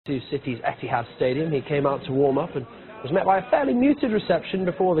To City's Etihad Stadium. He came out to warm up and was met by a fairly muted reception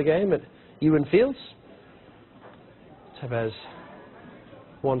before the game at Ewan Fields. Tevez,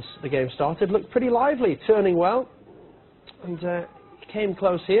 once the game started, looked pretty lively, turning well, and he came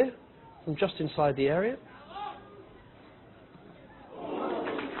close here from just inside the area.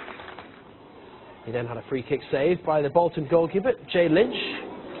 He then had a free kick saved by the Bolton goalkeeper, Jay Lynch.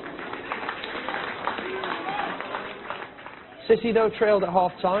 City, though, trailed at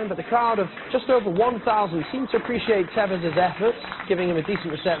half-time, but the crowd of just over 1,000 seemed to appreciate Tevez's efforts, giving him a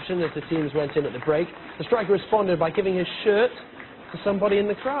decent reception as the teams went in at the break. The striker responded by giving his shirt to somebody in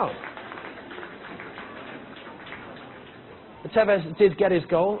the crowd. But Tevez did get his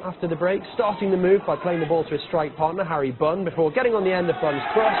goal after the break, starting the move by playing the ball to his strike partner, Harry Bunn, before getting on the end of Bunn's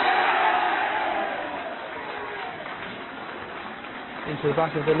cross into the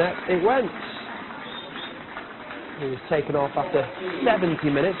back of the net. It went. He was taken off after 70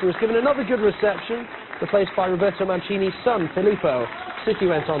 minutes. He was given another good reception, replaced by Roberto Mancini's son, Filippo. City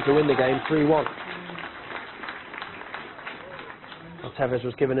went on to win the game 3-1. Tevez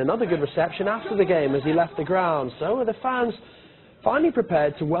was given another good reception after the game as he left the ground. So are the fans finally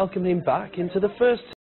prepared to welcome him back into the first